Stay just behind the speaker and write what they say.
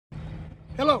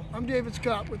Hello, I'm David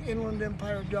Scott with Inland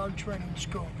Empire Dog Training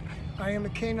School. I am a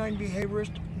canine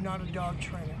behaviorist, not a dog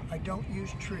trainer. I don't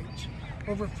use treats.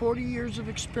 Over 40 years of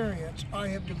experience, I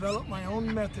have developed my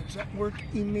own methods that work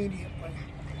immediately.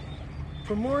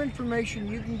 For more information,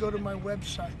 you can go to my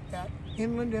website at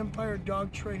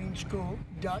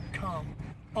inlandempiredogtrainingschool.com.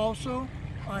 Also,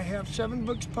 I have 7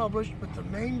 books published, but the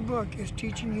main book is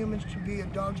Teaching Humans to Be a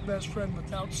Dog's Best Friend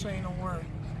Without Saying a Word.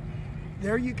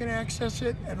 There you can access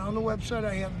it, and on the website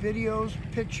I have videos,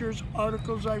 pictures,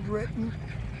 articles I've written,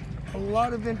 a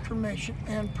lot of information,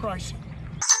 and pricing.